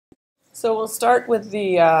So we'll start with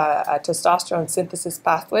the testosterone synthesis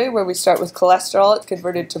pathway, where we start with cholesterol. It's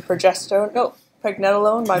converted to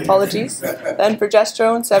pregnenolone, my apologies. Then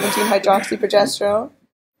progesterone, 17-hydroxyprogesterone,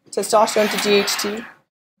 testosterone to DHT.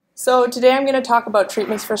 So today I'm going to talk about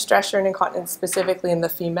treatments for stress urinary incontinence, specifically in the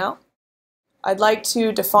female. I'd like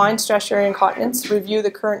to define stress urinary incontinence, review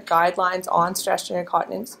the current guidelines on stress urinary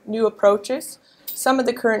incontinence, new approaches, some of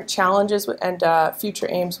the current challenges and future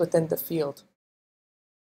aims within the field.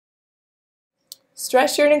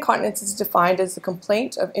 Stress urinary incontinence is defined as the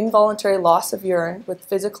complaint of involuntary loss of urine with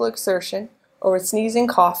physical exertion or with sneezing,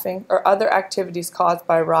 coughing, or other activities caused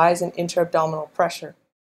by a rise in intra-abdominal pressure.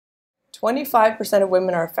 25% of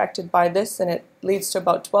women are affected by this, and it leads to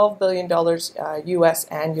about $12 billion US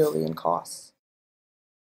annually in costs.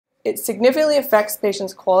 It significantly affects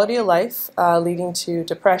patients' quality of life, leading to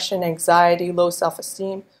depression, anxiety, low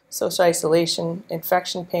self-esteem, social isolation,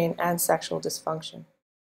 infection pain, and sexual dysfunction.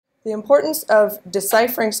 The importance of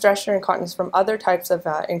deciphering stress urinary incontinence from other types of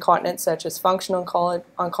incontinence, such as functional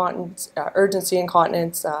incontinence, urgency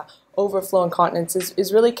incontinence, overflow incontinence,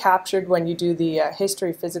 is really captured when you do the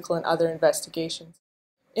history, physical, and other investigations.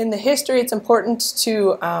 In the history, it's important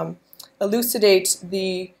to elucidate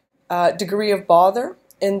the degree of bother.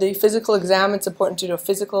 In the physical exam, it's important to do a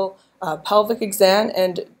physical pelvic exam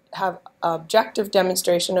and have objective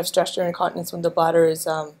demonstration of stress urinary incontinence when the bladder is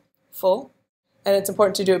full. And it's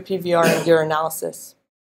important to do a PVR and urinalysis.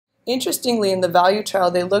 Interestingly, in the value trial,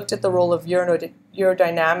 they looked at the role of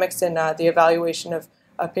urodynamics in the evaluation of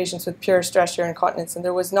patients with pure stress urinary incontinence, and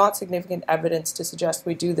there was not significant evidence to suggest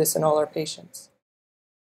we do this in all our patients.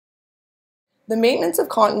 The maintenance of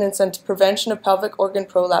continence and prevention of pelvic organ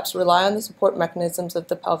prolapse rely on the support mechanisms of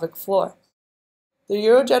the pelvic floor. The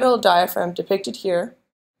urogenital diaphragm, depicted here,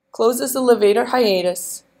 closes the levator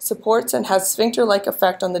hiatus, supports and has sphincter-like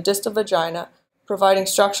effect on the distal vagina, providing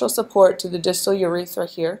structural support to the distal urethra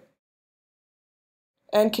here,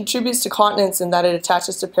 and contributes to continence in that it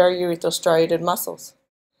attaches to periurethral striated muscles.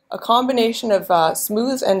 A combination of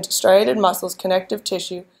smooth and striated muscles, connective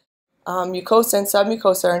tissue, mucosa and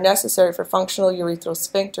submucosa are necessary for functional urethral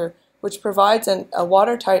sphincter, which provides a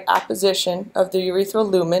watertight apposition of the urethral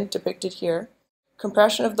lumen, depicted here,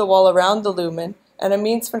 compression of the wall around the lumen, and a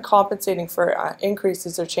means for compensating for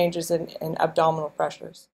increases or changes in abdominal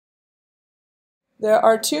pressures. There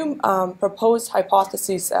are two proposed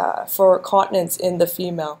hypotheses for continence in the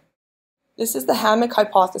female. This is the hammock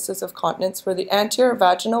hypothesis of continence, where the anterior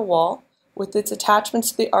vaginal wall, with its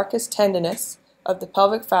attachments to the arcus tendinus of the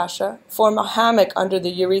pelvic fascia, form a hammock under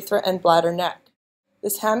the urethra and bladder neck.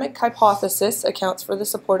 This hammock hypothesis accounts for the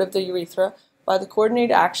support of the urethra by the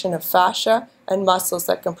coordinated action of fascia and muscles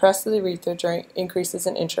that compress the urethra during increases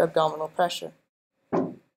in intra-abdominal pressure.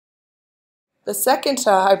 The second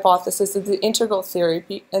hypothesis is the integral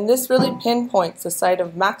theory, and this really pinpoints the site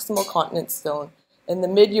of maximal continence zone in the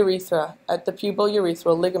mid-urethra at the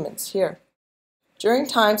pubourethral ligaments here. During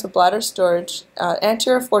times of bladder storage,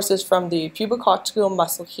 anterior forces from the pubococcygeal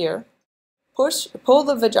muscle here pull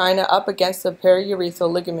the vagina up against the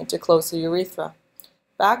periurethral ligament to close the urethra.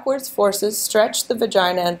 Backwards forces stretch the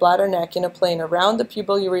vagina and bladder neck in a plane around the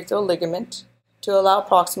pubourethral ligament to allow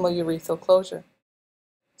proximal urethral closure.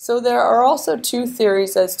 So there are also two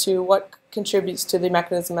theories as to what contributes to the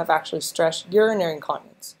mechanism of actually stress urinary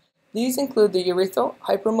incontinence. These include the urethral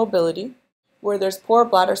hypermobility, where there's poor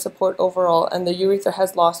bladder support overall and the urethra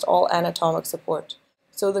has lost all anatomic support.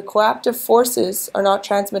 So the coaptive forces are not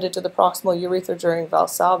transmitted to the proximal urethra during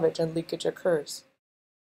valsalvage and leakage occurs.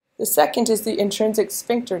 The second is the intrinsic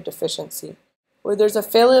sphincter deficiency, where there's a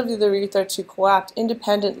failure of the urethra to coapt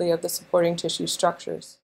independently of the supporting tissue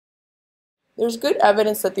structures. There's good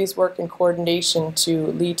evidence that these work in coordination to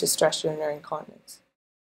lead to stress urinary incontinence.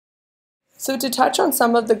 So to touch on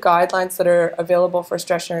some of the guidelines that are available for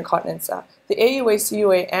stress urinary incontinence, the AUA,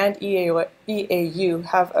 CUA, and EAU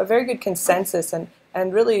have a very good consensus,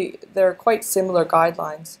 and really they're quite similar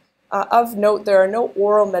guidelines. Of note, there are no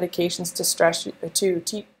oral medications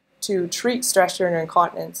to treat stress urinary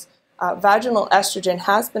incontinence. Vaginal estrogen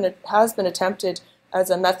has been attempted as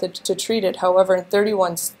a method to treat it. However, in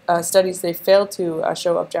 31 studies, they failed to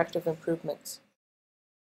show objective improvements.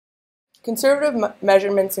 Conservative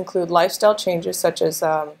measurements include lifestyle changes such as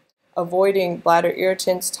avoiding bladder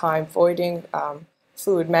irritants, time voiding,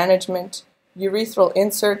 fluid management, urethral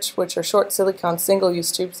inserts, which are short silicone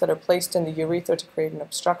single-use tubes that are placed in the urethra to create an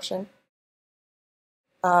obstruction.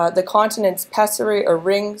 The continence pessary or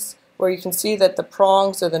rings, where you can see that the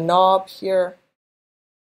prongs or the knob here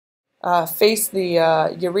face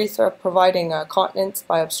the urethra, providing continence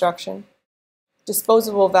by obstruction.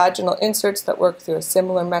 Disposable vaginal inserts that work through a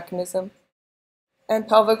similar mechanism. and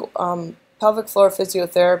pelvic floor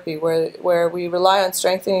physiotherapy, where we rely on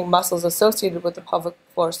strengthening muscles associated with the pelvic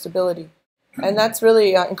floor stability. And that's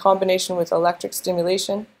really in combination with electrical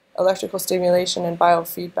stimulation, and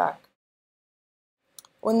biofeedback.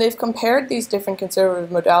 When they've compared these different conservative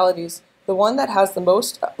modalities, the one that has the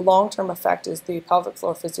most long-term effect is the pelvic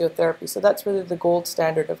floor physiotherapy. So that's really the gold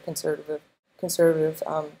standard of conservative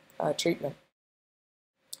treatment.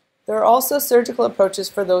 There are also surgical approaches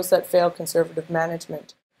for those that fail conservative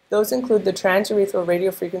management. Those include the transurethral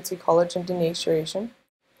radiofrequency collagen denaturation,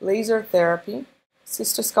 laser therapy,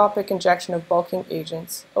 cystoscopic injection of bulking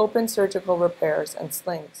agents, open surgical repairs, and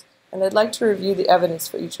slings. And I'd like to review the evidence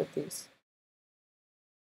for each of these.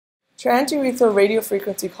 Transurethral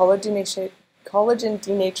radiofrequency collagen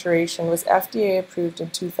denaturation was FDA approved in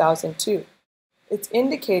 2002. It's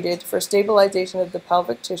indicated for stabilization of the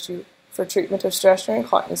pelvic tissue for treatment of stress urinary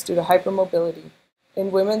incontinence due to hypermobility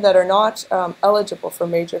in women that are not eligible for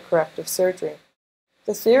major corrective surgery.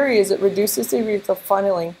 The theory is it reduces the urethral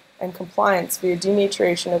funneling and compliance via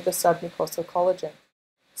denaturation of the submucosal collagen.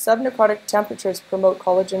 Subnecrotic temperatures promote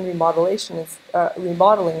collagen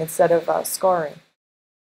remodeling instead of scarring.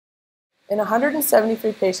 In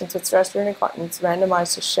 173 patients with stress urinary incontinence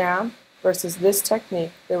randomized to sham versus this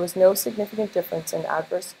technique, there was no significant difference in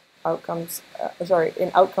outcomes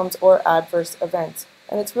or adverse events,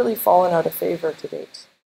 and it's really fallen out of favor to date.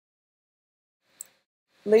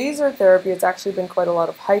 Laser therapy has actually been quite a lot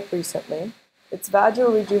of hype recently. It's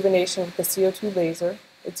vaginal rejuvenation with the CO2 laser.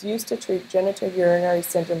 It's used to treat genitourinary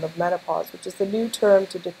syndrome of menopause, which is the new term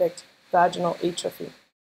to depict vaginal atrophy.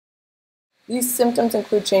 These symptoms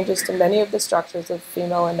include changes to many of the structures of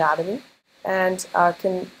female anatomy and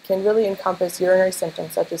can really encompass urinary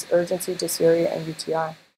symptoms such as urgency, dysuria, and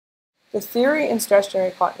UTI. The theory in stress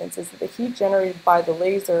urinary incontinence is that the heat generated by the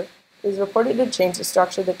laser is reported to change the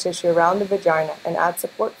structure of the tissue around the vagina and add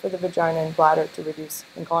support for the vagina and bladder to reduce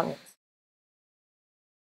incontinence.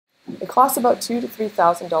 It costs about $2,000 to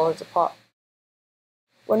 $3,000 a pop.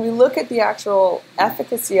 When we look at the actual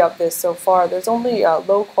efficacy of this so far, there's only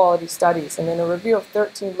low-quality studies, and in a review of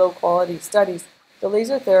 13 low-quality studies, the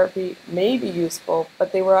laser therapy may be useful,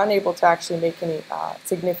 but they were unable to actually make any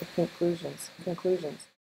significant conclusions.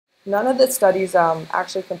 None of the studies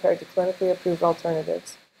actually compared to clinically approved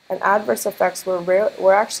alternatives, and adverse effects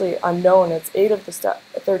were actually unknown, as 8 of the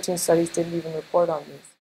 13 studies didn't even report on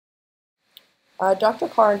these. Dr.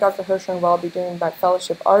 Carr and Dr. Hirschhorn, while I'll be doing my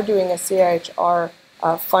fellowship, are doing a CIHR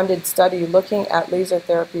funded study looking at laser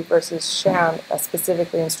therapy versus sham,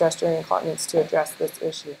 specifically in stress urinary incontinence, to address this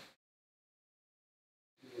issue.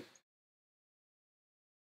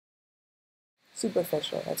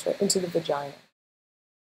 Superficial, that's right, into the vagina.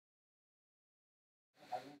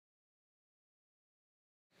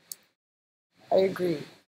 I agree.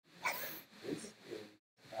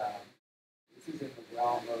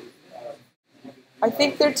 I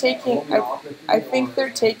think they're taking. I think they're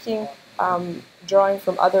taking drawing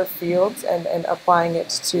from other fields and applying it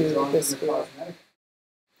to this field.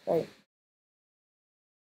 Right.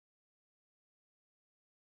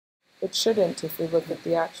 It shouldn't if we look at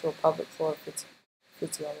the actual pelvic floor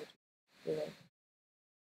physiology. Right.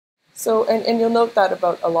 So, and you'll note that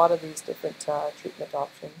about a lot of these different treatment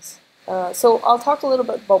options. So I'll talk a little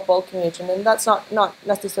bit about bulking agent, and that's not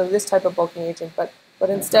necessarily this type of bulking agent, but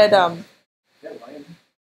instead,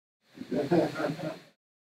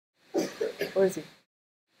 where is he?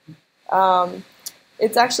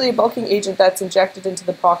 It's actually a bulking agent that's injected into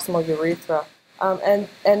the proximal urethra, and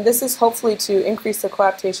this is hopefully to increase the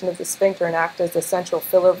coaptation of the sphincter and act as a central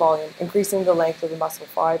filler volume, increasing the length of the muscle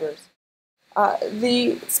fibers.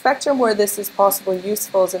 The spectrum where this is possibly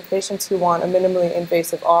useful is in patients who want a minimally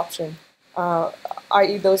invasive option,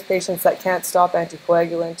 i.e. those patients that can't stop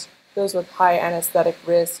anticoagulant, those with high anesthetic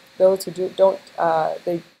risk, those who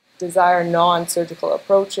they desire non-surgical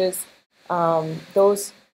approaches,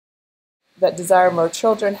 those that desire more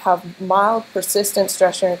children, have mild persistent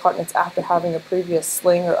stress urinary incontinence after having a previous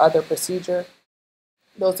sling or other procedure,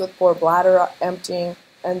 those with poor bladder emptying,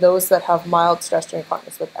 and those that have mild stress urinary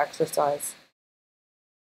incontinence with exercise.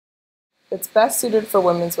 It's best suited for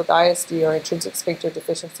women with ISD or intrinsic sphincter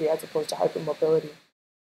deficiency as opposed to hypermobility.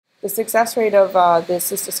 The success rate of the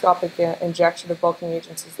cystoscopic injection of bulking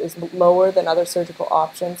agents is lower than other surgical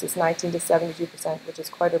options. It's 19 to 72%, which is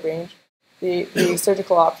quite a range. The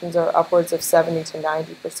surgical options are upwards of 70 to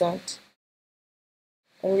 90%.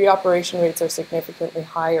 And reoperation rates are significantly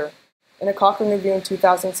higher. In a Cochrane review in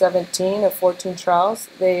 2017 of 14 trials,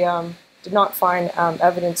 they did not find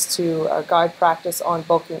evidence to guide practice on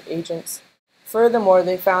bulking agents Furthermore,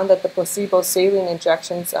 they found that the placebo saline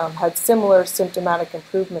injections had similar symptomatic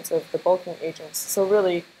improvements of the bulking agents. So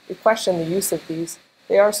really, we question the use of these.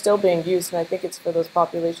 They are still being used, and I think it's for those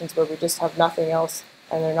populations where we just have nothing else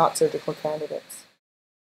and they're not surgical candidates.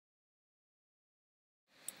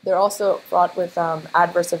 They're also fraught with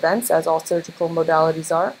adverse events, as all surgical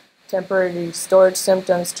modalities are. Temporary storage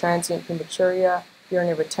symptoms, transient hematuria,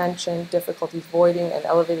 urinary retention, difficulties voiding, and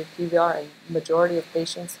elevated PVR in the majority of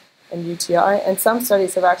patients, and UTI. And some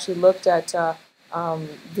studies have actually looked at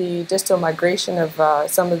the distal migration of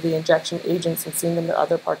some of the injection agents and seen them in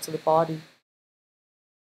other parts of the body.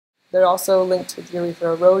 They're also linked with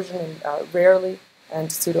urethral erosion and rarely, and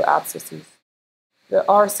pseudoabscesses. There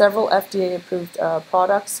are several FDA-approved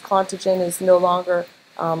products. Contagen is no longer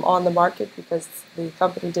on the market because the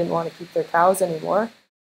company didn't want to keep their cows anymore.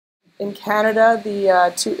 In Canada,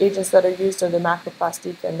 the two agents that are used are the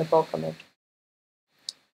macroplastique and the Bulkamid.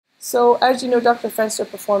 So, as you know, Dr. Fenster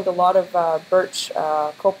performed a lot of birch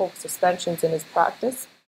copal suspensions in his practice.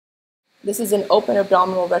 This is an open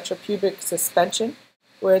abdominal retropubic suspension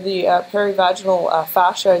where the perivaginal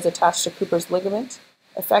fascia is attached to Cooper's ligament.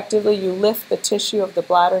 Effectively, you lift the tissue of the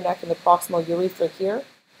bladder, neck, and the proximal urethra here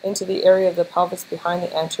into the area of the pelvis behind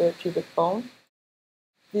the anterior pubic bone.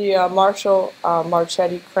 The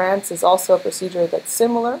Marchetti Krantz is also a procedure that's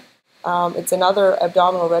similar. It's another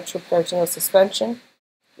abdominal retroperitoneal suspension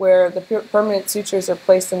where the permanent sutures are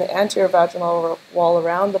placed in the anterior vaginal wall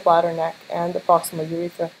around the bladder, neck, and the proximal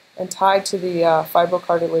urethra and tied to the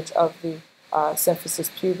fibrocartilage of the symphysis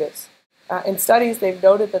pubis. In studies, they've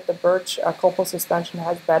noted that the birch copal suspension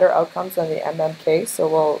has better outcomes than the MMK, so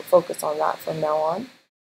we'll focus on that from now on.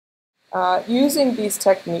 Using these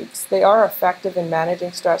techniques, they are effective in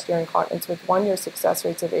managing stress during incontinence with 1-year success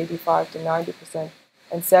rates of 85 to 90%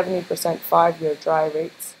 and 70% 5-year dry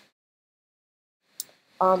rates.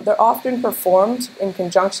 They're often performed in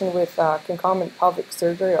conjunction with concomitant pelvic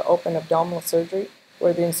surgery or open abdominal surgery,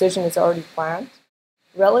 where the incision is already planned.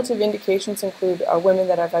 Relative indications include women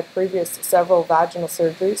that have had previous several vaginal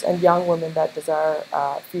surgeries and young women that desire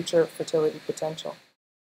future fertility potential.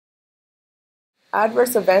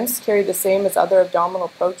 Adverse events carry the same as other abdominal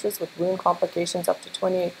approaches with wound complications up to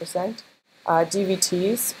 28%,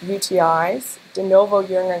 DVTs, UTIs, de novo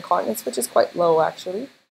urinary incontinence, which is quite low actually,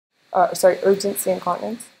 urgency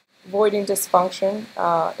incontinence, voiding dysfunction,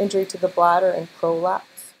 injury to the bladder, and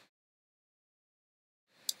prolapse.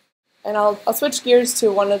 And I'll switch gears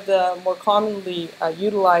to one of the more commonly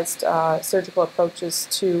utilized surgical approaches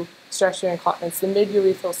to stress urinary incontinence, the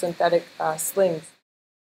mid-urethral synthetic slings.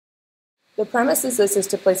 The premise is this is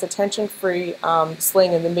to place a tension-free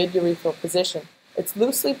sling in the mid-urethral position. It's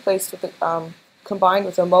loosely placed with combined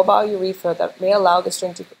with a mobile urethra that may allow the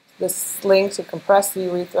sling to compress the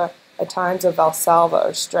urethra at times of Valsalva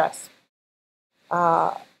or stress.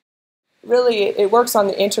 Really, it works on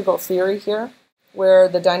the integral theory here, where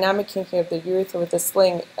the dynamic kinking of the urethra with the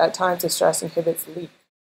sling at times of stress inhibits leak.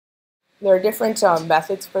 There are different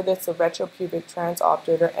methods for this, the retropubic,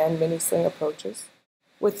 transoperator, and mini sling approaches.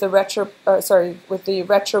 With the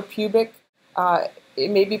retropubic, it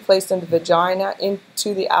may be placed in the vagina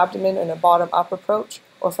into the abdomen in a bottom-up approach,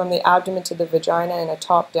 or from the abdomen to the vagina in a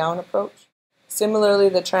top-down approach. Similarly,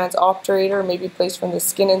 the transobturator may be placed from the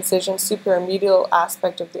skin incision, superior-medial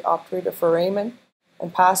aspect of the obturator foramen,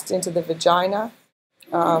 and passed into the vagina,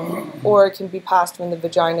 or it can be passed from the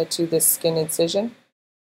vagina to this skin incision,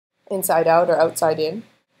 inside out or outside in.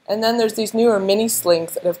 And then there's these newer mini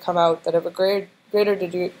slings that have come out that have a greater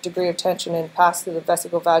degree of tension and pass through the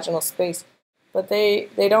vesicovaginal space, but they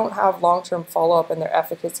don't have long-term follow-up and their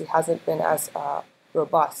efficacy hasn't been as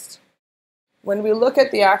robust. When we look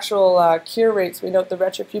at the actual cure rates, we note the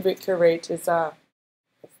retropubic cure rate is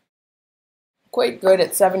quite good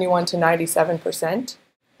at 71 to 97%.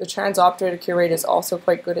 The transobturator cure rate is also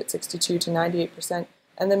quite good at 62 to 98%,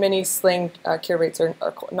 and the mini sling cure rates are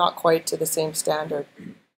not quite to the same standard.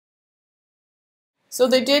 So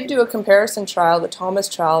they did do a comparison trial, the Thomas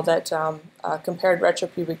trial, that compared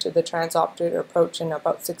retropubic to the transobturator approach in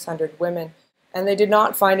about 600 women, and they did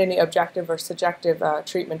not find any objective or subjective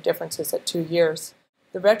treatment differences at 2 years.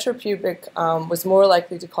 The retropubic was more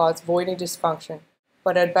likely to cause voiding dysfunction,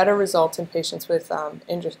 but had better results in patients with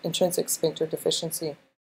intrinsic sphincter deficiency.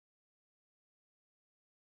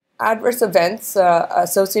 Adverse events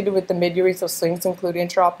associated with the mid-urethral slings include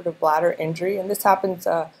intraoperative bladder injury, and this happens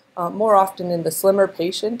more often in the slimmer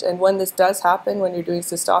patient. And when this does happen, when you're doing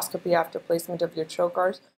cystoscopy after placement of your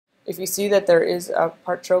trocars, if you see that there is a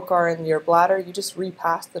part trocar in your bladder, you just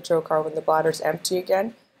repass the trocar when the bladder is empty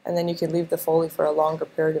again, and then you can leave the Foley for a longer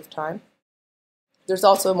period of time. There's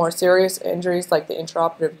also more serious injuries like the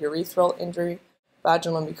intraoperative urethral injury,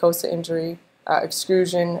 vaginal mucosa injury,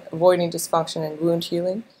 extrusion, voiding dysfunction, and wound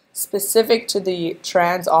healing. Specific to the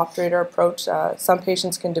trans-operator approach, some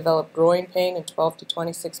patients can develop groin pain in 12 to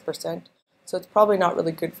 26%, so it's probably not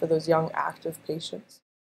really good for those young active patients.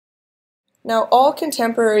 Now, all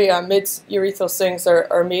contemporary mid-urethral slings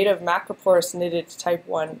are made of macroporous knitted type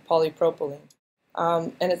 1 polypropylene,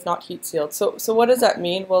 and it's not heat sealed. So what does that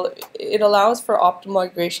mean? Well, it allows for optimal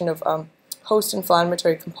migration of host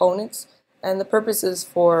inflammatory components, and the purpose is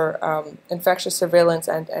for infectious surveillance,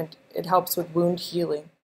 and it helps with wound healing,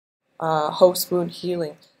 host wound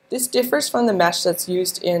healing. This differs from the mesh that's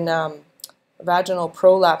used in vaginal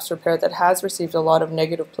prolapse repair that has received a lot of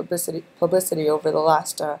negative publicity over the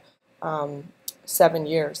last 7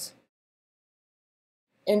 years.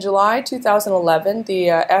 In July 2011, the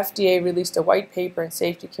FDA released a white paper in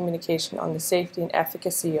safety communication on the safety and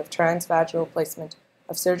efficacy of transvaginal placement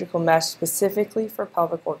of surgical mesh specifically for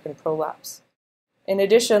pelvic organ prolapse. In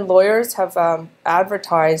addition, lawyers have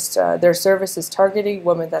advertised their services targeting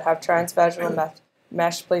women that have transvaginal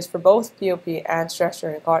mesh placed for both POP and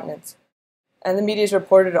stress-urinary incontinence. And the media has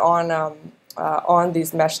reported on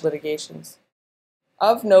these mesh litigations.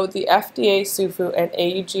 Of note, the FDA, SUFU, and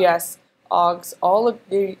AUGS OGS all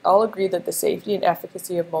agree that the safety and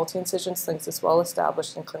efficacy of multi-incision slings is well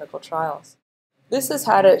established in clinical trials. This has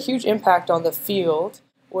had a huge impact on the field,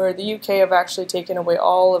 where the UK have actually taken away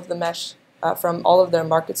all of the mesh from all of their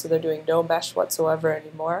markets, so they're doing no mesh whatsoever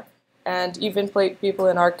anymore. And even people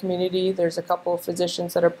in our community, there's a couple of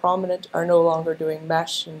physicians that are prominent, are no longer doing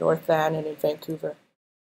mesh in North Van and in Vancouver.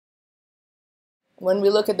 When we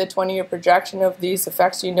look at the 20-year projection of these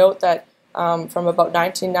effects, you note that from about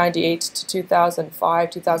 1998 to 2005,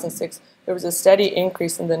 2006, there was a steady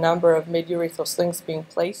increase in the number of mid-urethral slings being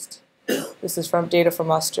placed. This is from data from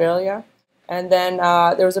Australia. And then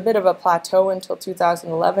there was a bit of a plateau until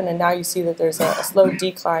 2011, and now you see that there's a slow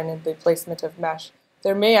decline in the placement of mesh.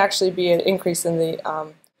 There may actually be an increase in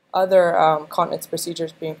the other continence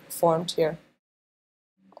procedures being performed here.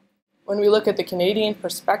 When we look at the Canadian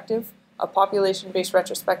perspective, a population-based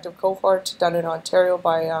retrospective cohort done in Ontario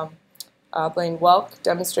by Blaine Welk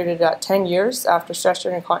demonstrated that 10 years after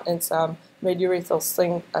stress-urinary incontinence mid-urethral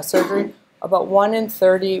sling surgery, about 1 in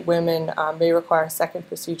 30 women may require a second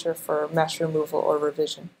procedure for mesh removal or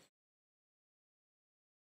revision.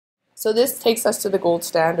 So this takes us to the gold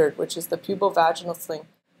standard, which is the pubovaginal sling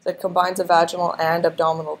that combines a vaginal and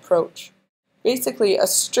abdominal approach. Basically, a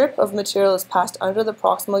strip of material is passed under the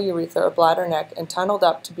proximal urethra or bladder neck and tunneled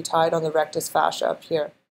up to be tied on the rectus fascia up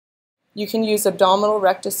here. You can use abdominal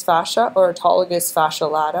rectus fascia or autologous fascia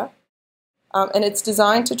lata, and it's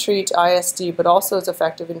designed to treat ISD, but also is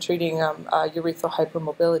effective in treating urethral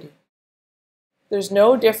hypermobility. There's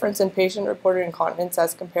no difference in patient-reported incontinence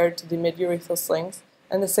as compared to the mid-urethral slings,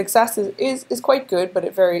 and the success is quite good, but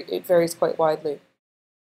it varies quite widely.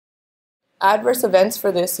 Adverse events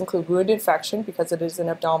for this include wound infection, because it is an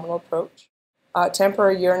abdominal approach,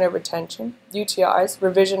 temporary urinary retention, UTIs,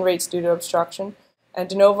 revision rates due to obstruction, and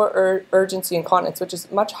de novo urgency incontinence, which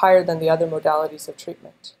is much higher than the other modalities of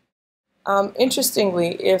treatment.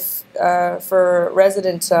 Interestingly, if for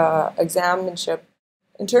resident examinship,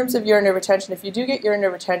 in terms of urinary retention, if you do get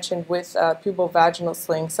urinary retention with pubovaginal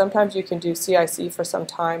sling, sometimes you can do CIC for some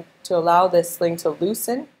time to allow this sling to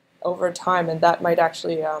loosen over time, and that might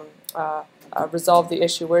actually resolve the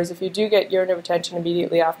issue. Whereas if you do get urinary retention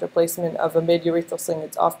immediately after placement of a mid-urethral sling,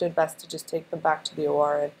 it's often best to just take them back to the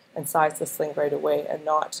OR and size the sling right away and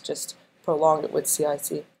not just prolong it with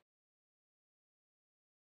CIC.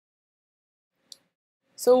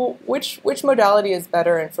 So which modality is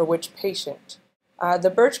better and for which patient?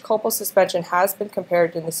 The Birch-Copel suspension has been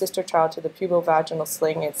compared in the sister trial to the pubovaginal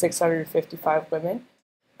sling in 655 women,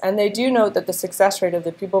 and they do note that the success rate of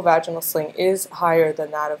the pubovaginal sling is higher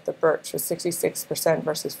than that of the Birch, with 66%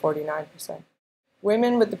 versus 49%.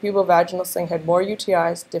 Women with the pubovaginal sling had more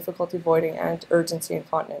UTIs, difficulty voiding, and urgency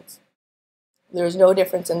incontinence. There is no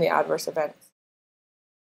difference in the adverse events.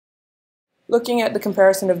 Looking at the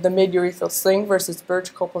comparison of the mid-urethral sling versus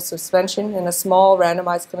Birch-Copel suspension in a small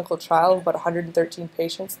randomized clinical trial of about 113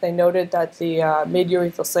 patients, they noted that the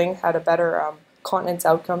mid-urethral sling had a better continence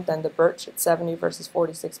outcome than the Birch at 70 versus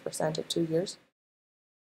 46% at 2 years.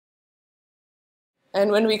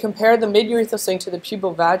 And when we compare the mid-urethral sling to the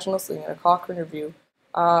pubovaginal sling in a Cochrane review,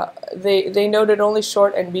 they noted only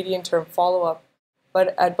short and medium-term follow-up,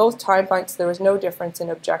 but at both time points there was no difference in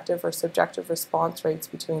objective or subjective response rates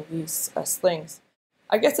between these slings.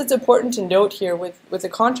 I guess it's important to note here with the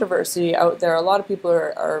controversy out there, a lot of people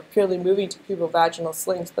are purely moving to pubovaginal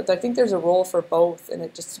slings, but I think there's a role for both, and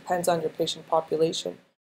it just depends on your patient population.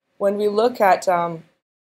 When we look at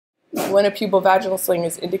when a pubovaginal sling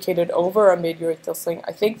is indicated over a mid-urethral sling,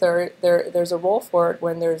 I think there's a role for it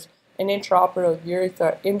when there's an intraoperative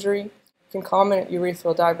urethra injury, concomitant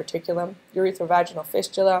urethral diverticulum, urethrovaginal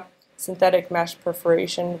fistula, synthetic mesh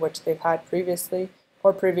perforation, which they've had previously,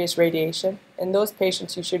 or previous radiation. In those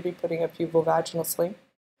patients, you should be putting a pubovaginal sling.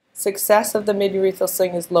 Success of the mid-urethral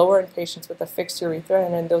sling is lower in patients with a fixed urethra,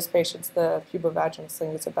 and in those patients, the pubovaginal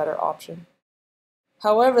sling is a better option.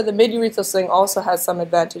 However, the mid-urethral sling also has some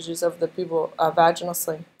advantages over the pubovaginal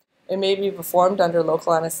sling. It may be performed under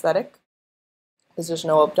local anesthetic, because there's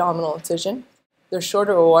no abdominal incision. There's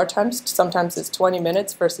shorter OR times. Sometimes it's 20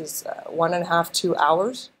 minutes versus 1.5 to 2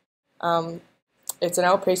 hours. It's an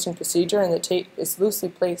outpatient procedure, and the tape is loosely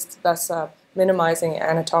placed, thus minimizing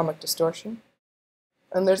anatomic distortion.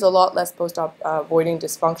 And there's a lot less post-op voiding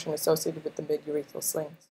dysfunction associated with the mid-urethral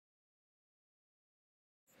slings.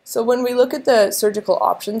 So when we look at the surgical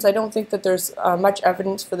options, I don't think that there's much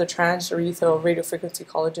evidence for the transurethral radiofrequency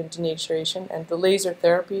collagen denaturation, and the laser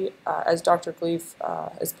therapy, as Dr. Gleave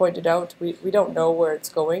has pointed out, we don't know where it's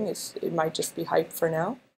going. It might just be hype for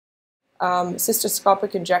now.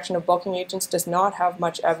 Cystoscopic injection of bulking agents does not have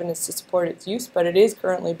much evidence to support its use, but it is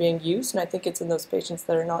currently being used, and I think it's in those patients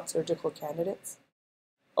that are not surgical candidates.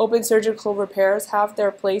 Open surgical repairs have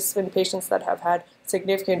their place in patients that have had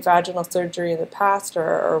significant vaginal surgery in the past,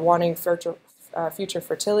 or wanting future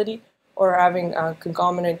fertility, or having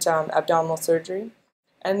concomitant abdominal surgery.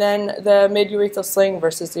 And then the mid-urethral sling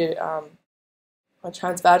versus the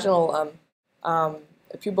transvaginal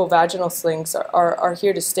pubovaginal slings are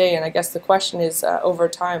here to stay, and I guess the question is, over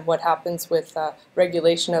time, what happens with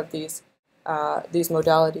regulation of these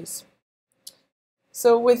modalities.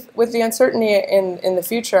 So with the uncertainty in the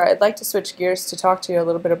future, I'd like to switch gears to talk to you a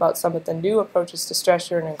little bit about some of the new approaches to stress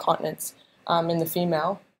urinary incontinence in the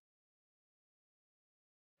female.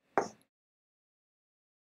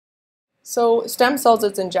 So stem cells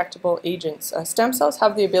as injectable agents. Stem cells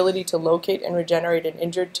have the ability to locate and regenerate in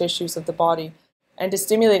injured tissues of the body and to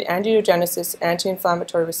stimulate angiogenesis,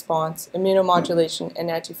 anti-inflammatory response, immunomodulation, and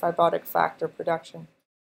antifibrotic factor production.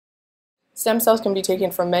 Stem cells can be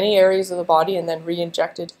taken from many areas of the body and then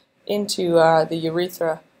re-injected into the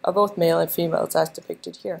urethra of both male and females, as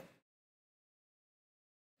depicted here.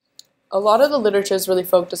 A lot of the literature is really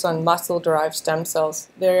focused on muscle-derived stem cells.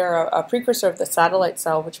 They are a precursor of the satellite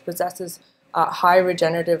cell, which possesses high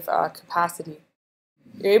regenerative capacity.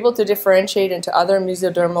 You're able to differentiate into other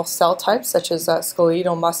mesodermal cell types, such as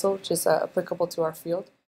skeletal muscle, which is applicable to our field,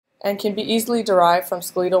 and can be easily derived from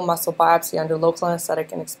skeletal muscle biopsy under local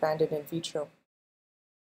anesthetic and expanded in vitro.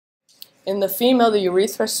 In the female, the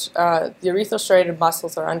urethral striated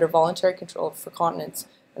muscles are under voluntary control for continence,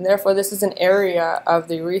 and therefore this is an area of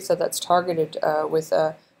the urethra that's targeted with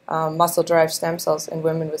muscle-derived stem cells in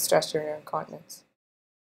women with stress urinary incontinence.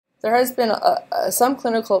 There has been some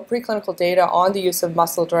preclinical data on the use of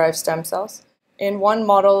muscle-derived stem cells. In one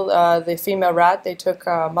model, the female rat, they took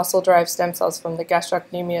muscle-derived stem cells from the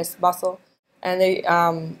gastrocnemius muscle, and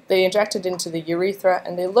they injected into the urethra,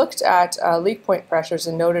 and they looked at leak point pressures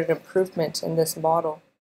and noted improvement in this model.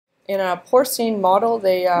 In a porcine model,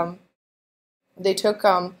 they took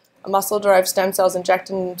muscle-derived stem cells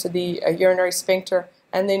injected into the urinary sphincter,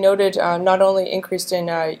 and they noted not only increased in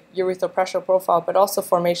urethral pressure profile, but also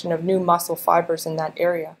formation of new muscle fibers in that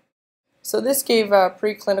area. So this gave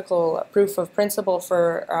preclinical proof of principle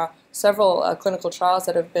for several clinical trials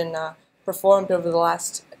that have been performed over the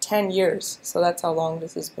last 10 years. So that's how long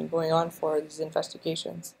this has been going on for, these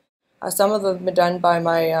investigations. Some of them have been done by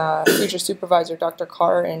my future supervisor, Dr.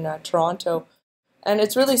 Carr, in Toronto. And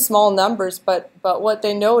it's really small numbers, but what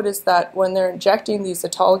they note is that when they're injecting these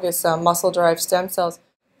autologous muscle-derived stem cells,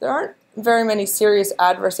 there aren't very many serious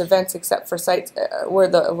adverse events except for sites where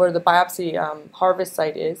the biopsy harvest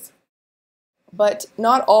site is. But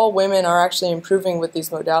not all women are actually improving with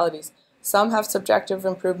these modalities. Some have subjective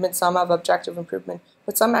improvement, some have objective improvement,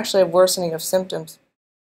 but some actually have worsening of symptoms.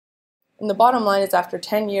 And the bottom line is, after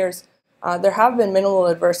 10 years, there have been minimal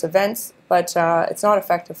adverse events, but it's not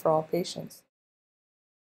effective for all patients.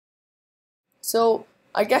 So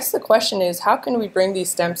I guess the question is, how can we bring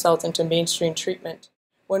these stem cells into mainstream treatment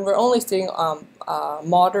when we're only seeing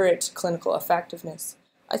moderate clinical effectiveness?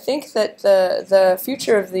 I think that the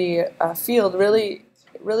future of the field really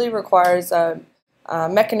requires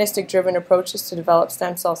mechanistic-driven approaches to develop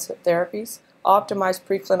stem cell therapies, optimize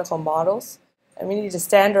preclinical models, and we need to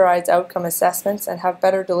standardize outcome assessments and have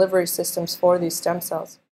better delivery systems for these stem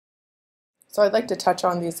cells. So I'd like to touch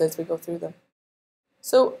on these as we go through them.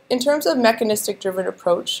 So in terms of mechanistic-driven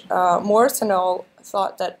approach, Morris and al.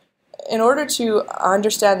 Thought that in order to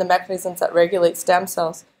understand the mechanisms that regulate stem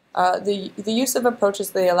cells, the use of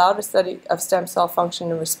approaches they allowed a study of stem cell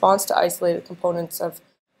function in response to isolated components of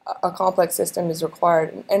a complex system is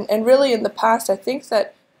required. And really in the past, I think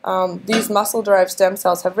that these muscle-derived stem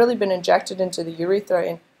cells have really been injected into the urethra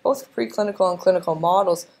in both preclinical and clinical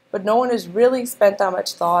models, but no one has really spent that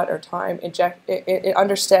much thought or time in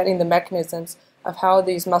understanding the mechanisms of how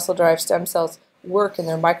these muscle-derived stem cells work in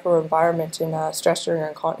their microenvironment in stress urinary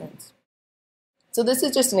incontinence. So this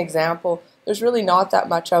is just an example. There's really not that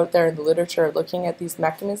much out there in the literature looking at these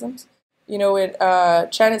mechanisms. You know,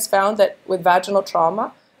 Chen has found that with vaginal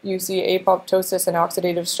trauma, you see apoptosis and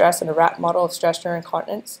oxidative stress in a rat model of stress urinary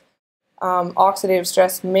incontinence. Oxidative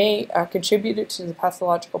stress may contribute to the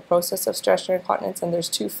pathological process of stress urinary incontinence, and there's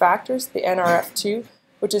two factors, the NRF2,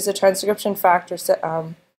 which is a transcription factor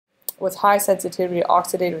with high sensitivity to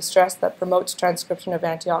oxidative stress that promotes transcription of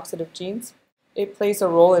antioxidant genes. It plays a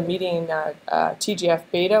role in mediating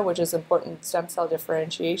TGF-beta, which is important in stem cell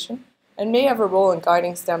differentiation, and may have a role in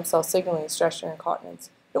guiding stem cell signaling in stress urinary incontinence.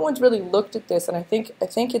 No one's really looked at this, and I think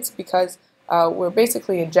it's because we're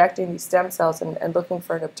basically injecting these stem cells and looking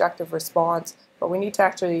for an objective response, but we need to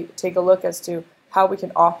actually take a look as to how we can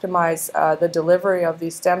optimize the delivery of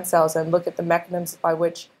these stem cells and look at the mechanisms by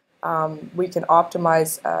which we can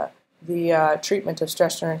optimize the treatment of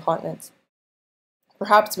stress urinary incontinence.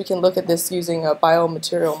 Perhaps we can look at this using a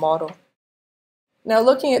biomaterial model. Now,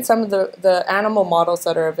 looking at some of the animal models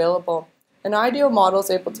that are available, an ideal model is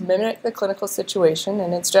able to mimic the clinical situation,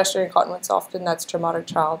 and in stress urinary incontinence often that's traumatic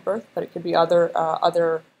childbirth, but it could be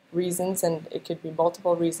other reasons, and it could be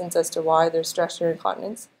multiple reasons as to why there's stress urinary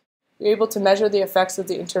incontinence. You're able to measure the effects of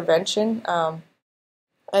the intervention,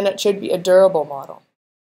 and it should be a durable model.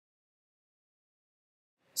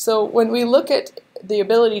 So when we look at the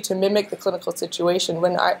ability to mimic the clinical situation,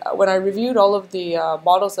 when I reviewed all of the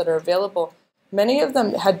models that are available, many of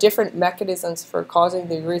them had different mechanisms for causing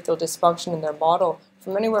the urethral dysfunction in their model,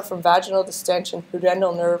 from anywhere from vaginal distension,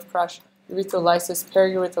 pudendal nerve crush, urethral lysis,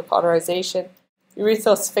 periurethral cauterization,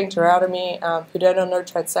 urethral sphincterotomy, pudendal nerve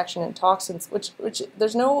transection, and toxins, which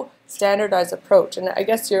there's no standardized approach. And I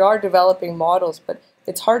guess you are developing models, but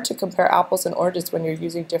it's hard to compare apples and oranges when you're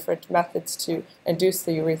using different methods to induce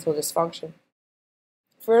the urethral dysfunction.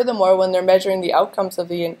 Furthermore, when they're measuring the outcomes of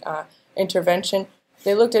the intervention,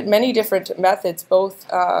 they looked at many different methods, both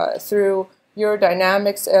through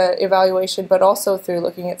urodynamics evaluation, but also through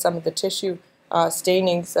looking at some of the tissue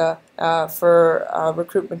stainings for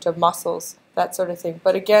recruitment of muscles, that sort of thing.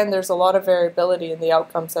 But again, there's a lot of variability in the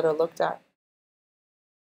outcomes that are looked at.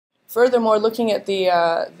 Furthermore, looking at the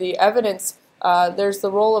evidence, there's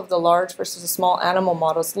the role of the large versus the small animal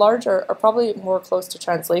models. Large are probably more close to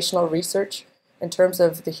translational research in terms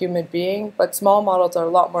of the human being, but small models are a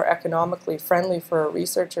lot more economically friendly for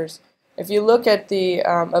researchers. If you look at the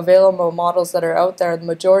available models that are out there, the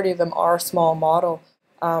majority of them are small model.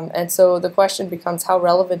 And so the question becomes, how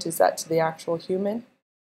relevant is that to the actual human?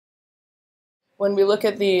 When we look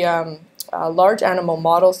at the large animal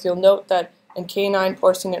models, you'll note that in canine,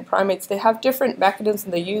 porcine, and primates, they have different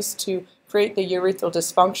mechanisms they use to create the urethral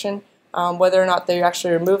dysfunction, whether or not they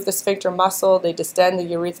actually remove the sphincter muscle, they distend the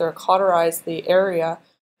urethra, cauterize the area,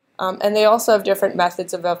 and they also have different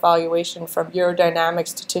methods of evaluation from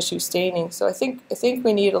urodynamics to tissue staining. So I think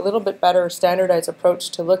we need a little bit better standardized approach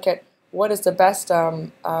to look at what is the best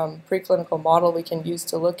preclinical model we can use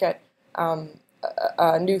to look at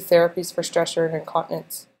new therapies for stress urinary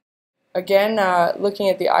incontinence. Again, looking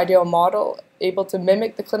at the ideal model, able to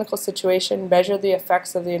mimic the clinical situation, measure the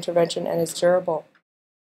effects of the intervention, and is durable.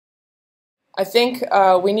 I think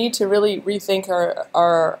we need to really rethink our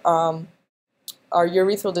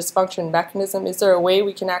urethral dysfunction mechanism. Is there a way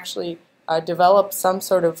we can actually develop some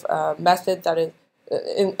sort of method that is,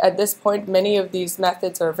 at this point, many of these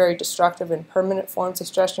methods are very destructive and permanent forms of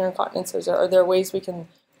stress urinary incontinence. Are there ways we can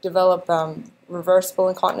develop reversible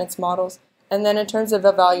incontinence models? And then in terms of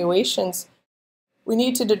evaluations, we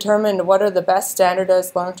need to determine what are the best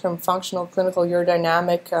standardized long-term functional clinical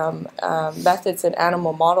urodynamic methods in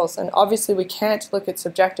animal models. And obviously we can't look at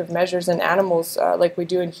subjective measures in animals like we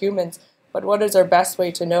do in humans, but what is our best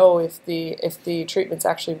way to know if the treatment's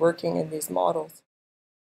actually working in these models?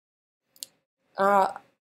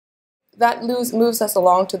 That moves us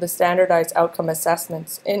along to the standardized outcome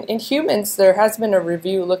assessments. In humans, there has been a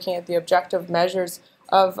review looking at the objective measures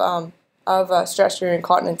of stress urinary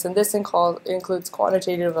incontinence, and this includes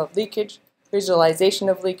quantitative of leakage, visualization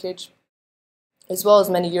of leakage, as well as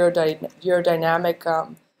many urodynamic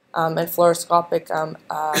and fluoroscopic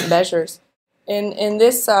measures. In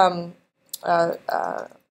this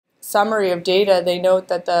summary of data, they note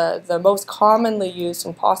that the most commonly used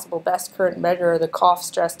and possible best current measure are the cough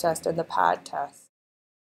stress test and the PAD test.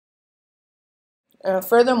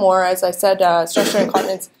 Furthermore, as I said, stress-urinary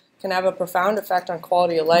incontinence can have a profound effect on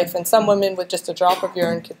quality of life, and some women with just a drop of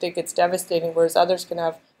urine can think it's devastating, whereas others can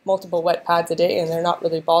have multiple wet pads a day and they're not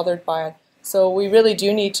really bothered by it. So we really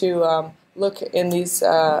do need to look in these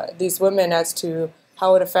women as to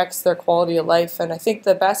how it affects their quality of life. And I think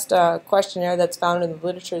the best questionnaire that's found in the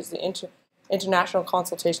literature is the International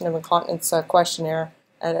Consultation of Incontinence questionnaire,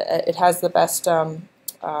 and it has the best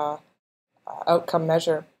outcome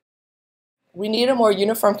measure. We need a more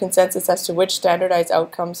uniform consensus as to which standardized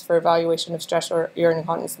outcomes for evaluation of stress or urinary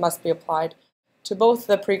incontinence must be applied to both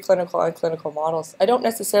the preclinical and clinical models. I don't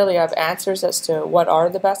necessarily have answers as to what are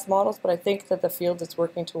the best models, but I think that the field is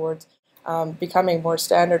working towards becoming more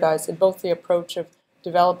standardized in both the approach of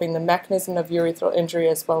developing the mechanism of urethral injury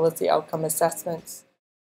as well as the outcome assessments.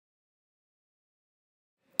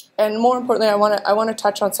 And more importantly, I want to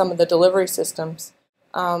touch on some of the delivery systems,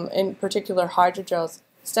 in particular hydrogels.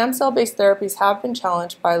 Stem cell-based therapies have been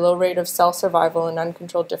challenged by a low rate of cell survival and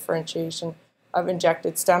uncontrolled differentiation of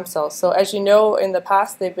injected stem cells. So as you know, in the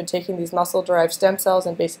past they've been taking these muscle-derived stem cells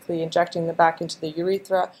and basically injecting them back into the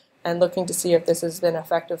urethra and looking to see if this has been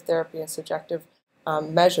effective therapy and subjective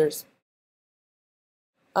measures.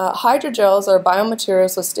 Hydrogels are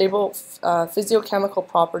biomaterials with stable physiochemical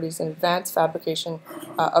properties and advanced fabrication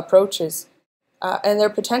approaches, and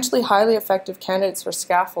they're potentially highly effective candidates for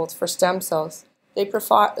scaffolds for stem cells. They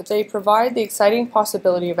provide the exciting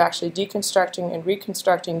possibility of actually deconstructing and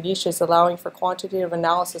reconstructing niches, allowing for quantitative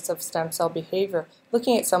analysis of stem cell behavior,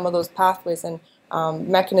 looking at some of those pathways and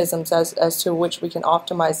mechanisms as to which we can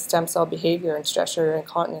optimize stem cell behavior in stress-urinary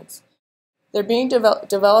incontinence. They're being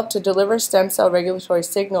developed to deliver stem cell regulatory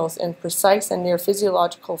signals in precise and near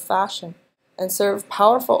physiological fashion and serve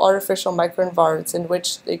powerful artificial microenvironments in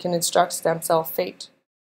which they can instruct stem cell fate.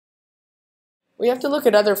 We have to look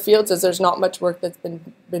at other fields as there's not much work that's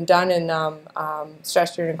been done in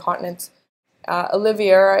stress-urinary incontinence.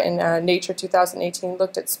 Oliveira in Nature 2018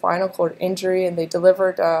 looked at spinal cord injury, and they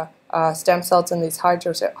delivered stem cells in these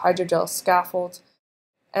hydrogel scaffolds.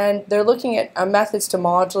 And they're looking at methods to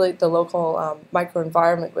modulate the local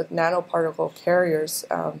microenvironment with nanoparticle carriers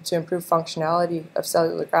to improve functionality of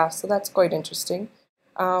cellular grafts. So that's quite interesting.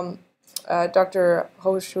 Dr.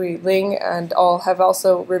 Ho-Shui Ling and all have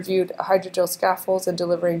also reviewed hydrogel scaffolds and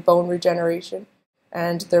delivering bone regeneration,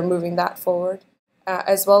 and they're moving that forward,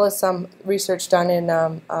 as well as some research done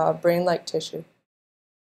in brain-like tissue.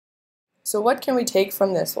 So what can we take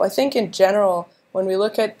from this? Well, I think in general, when we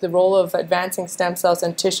look at the role of advancing stem cells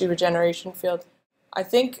and tissue regeneration field, I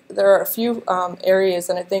think there are a few areas,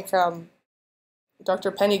 and I think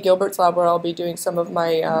Dr. Penny Gilbert's lab, where I'll be doing some of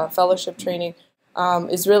my fellowship training,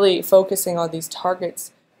 is really focusing on these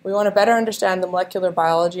targets. We want to better understand the molecular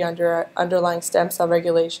biology underlying stem cell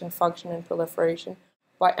regulation, function, and proliferation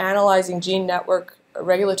by analyzing gene network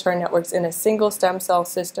regulatory networks in a single stem cell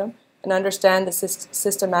system and understand the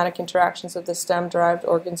systematic interactions of the stem-derived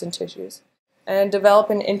organs and tissues, and develop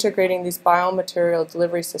and integrating these biomaterial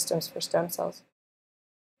delivery systems for stem cells.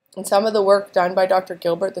 And some of the work done by Dr.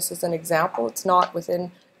 Gilbert, this is an example, it's not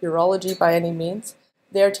within urology by any means.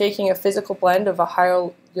 They are taking a physical blend of a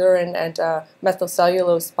hyaluron and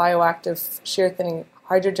methylcellulose bioactive shear-thinning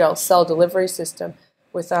hydrogel cell delivery system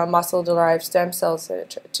with muscle-derived stem cells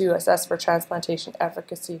to assess for transplantation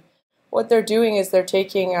efficacy. What they're doing is they're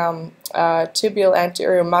taking tibial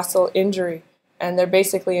anterior muscle injury, and they're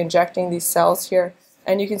basically injecting these cells here.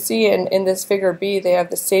 And you can see in this figure B, they have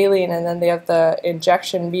the saline and then they have the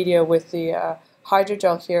injection media with the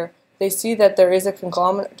hydrogel here. They see that there is a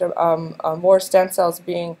conglomerate, more stem cells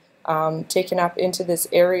being taken up into this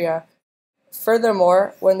area.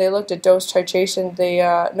 Furthermore, when they looked at dose titration, they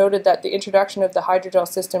noted that the introduction of the hydrogel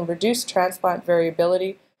system reduced transplant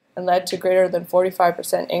variability and led to greater than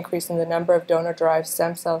 45% increase in the number of donor-derived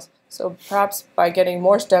stem cells. So perhaps by getting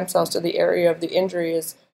more stem cells to the area of the injury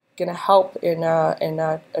is going to help in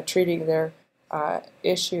treating their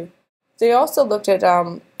issue. They also looked at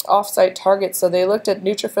off-site targets, so they looked at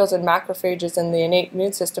neutrophils and macrophages in the innate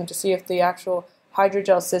immune system to see if the actual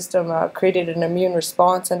hydrogel system created an immune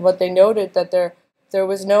response. And what they noted that there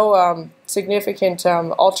was no significant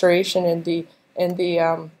alteration in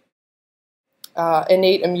the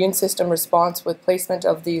innate immune system response with placement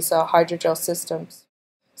of these hydrogel systems.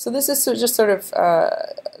 So this is just sort of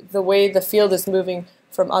the way the field is moving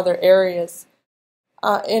from other areas.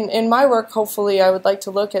 In my work, hopefully, I would like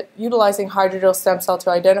to look at utilizing hydrogel stem cell to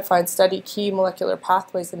identify and study key molecular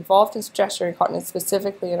pathways involved in stress-urinary incontinence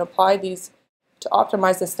specifically and apply these to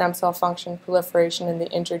optimize the stem cell function proliferation in the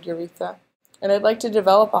injured urethra. And I'd like to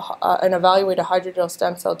develop and evaluate a hydrogel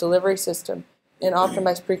stem cell delivery system in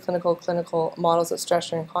optimized preclinical clinical models of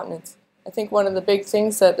stress urinary incontinence. I think one of the big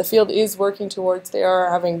things that the field is working towards, they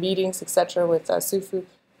are having meetings, etc., with SUFU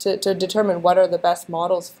to determine what are the best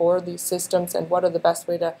models for these systems and what are the best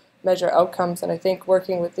way to measure outcomes. And I think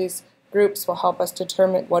working with these groups will help us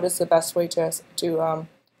determine what is the best way to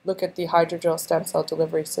look at the hydrogel stem cell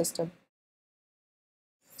delivery system.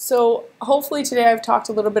 So hopefully today I've talked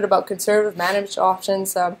a little bit about conservative managed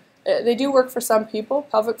options. They do work for some people.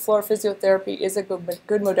 Pelvic floor physiotherapy is a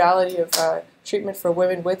good modality of treatment for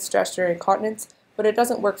women with stress urinary incontinence, but it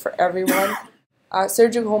doesn't work for everyone.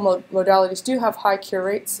 Surgical modalities do have high cure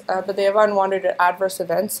rates, but they have unwanted adverse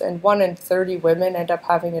events, and 1 in 30 women end up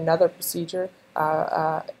having another procedure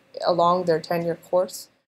along their 10-year course.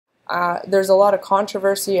 There's a lot of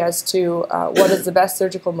controversy as to what is the best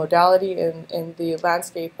surgical modality in the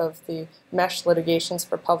landscape of the mesh litigations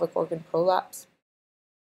for pelvic organ prolapse.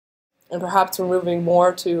 And perhaps we're moving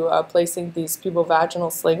more to placing these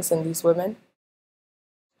pubovaginal slings in these women.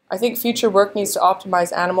 I think future work needs to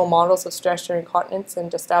optimize animal models of stress urinary incontinence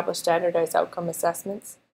and establish standardized outcome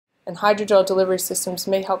assessments. And hydrogel delivery systems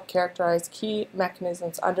may help characterize key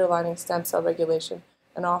mechanisms underlying stem cell regulation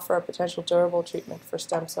and offer a potential durable treatment for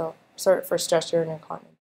stress urinary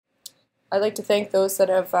incontinence. I'd like to thank those that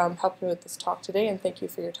have helped me with this talk today, and thank you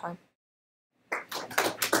for your time.